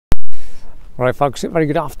Right folks, very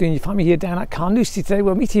good afternoon. You find me here down at Carnoustie today.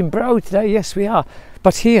 We're meeting Bro today, yes we are.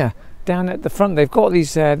 But here, down at the front, they've got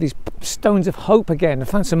these stones of hope again. I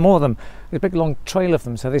found some more of them. There's a big long trail of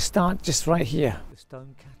them, so they start just right here. The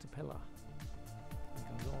stone caterpillar. It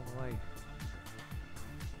goes all the way.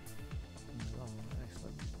 Oh,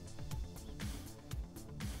 excellent.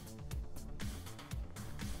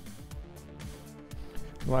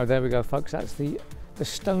 Right, there we go folks, that's the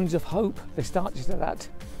stones of hope. They start just at that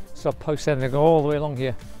sort of post there and they go all the way along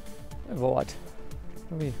here. Over what?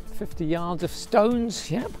 Maybe 50 yards of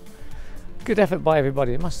stones, yep. Good effort by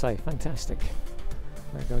everybody, I must say, fantastic.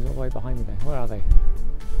 There it goes all the way behind me there. Where are they?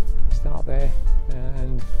 Start there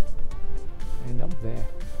and end up there.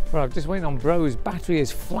 Right, I'm just waiting on Bro's battery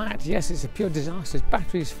is flat. Yes, it's a pure disaster. His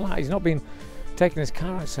battery is flat. He's not been taking his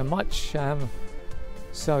car out so much.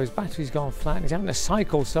 So his battery's gone flat. He's having to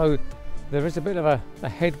cycle, so there is a bit of a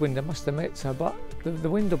headwind, I must admit. So, but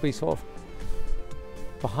the wind will be sort of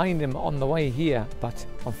behind him on the way here, but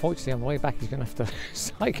unfortunately on the way back he's going to have to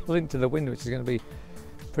cycle into the wind, which is going to be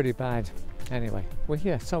pretty bad. Anyway, we're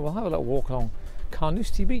here, so we'll have a little walk along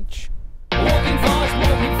Carnoustie Beach. Walking fast,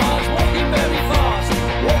 walking very fast. Walking fast,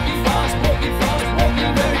 walking very fast. Walking fast,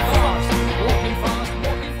 walking very fast.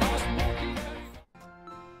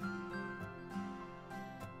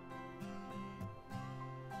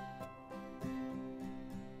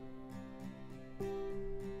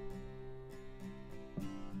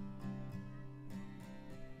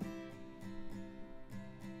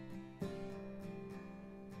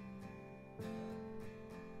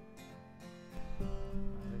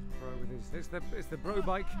 It's the Bro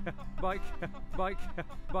bike. Oh, that's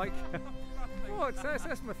my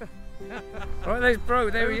right, there's Bro,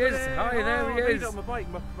 there he is. Hi, there he is. On my bike,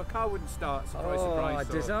 my car wouldn't start, surprise, oh, surprise.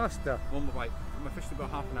 So disaster. I'm on my bike. I'm officially about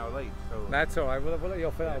half an hour late. So. That's alright, we'll let you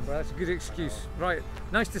off for that one, bro. That's a good excuse. Right,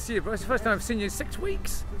 nice to see you, bro. It's the first time I've seen you in 6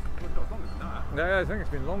 weeks. Well, not longer than that. No, I think it's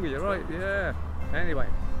been longer, you're right, yeah. Anyway,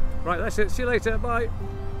 right, that's it. See you later, bye.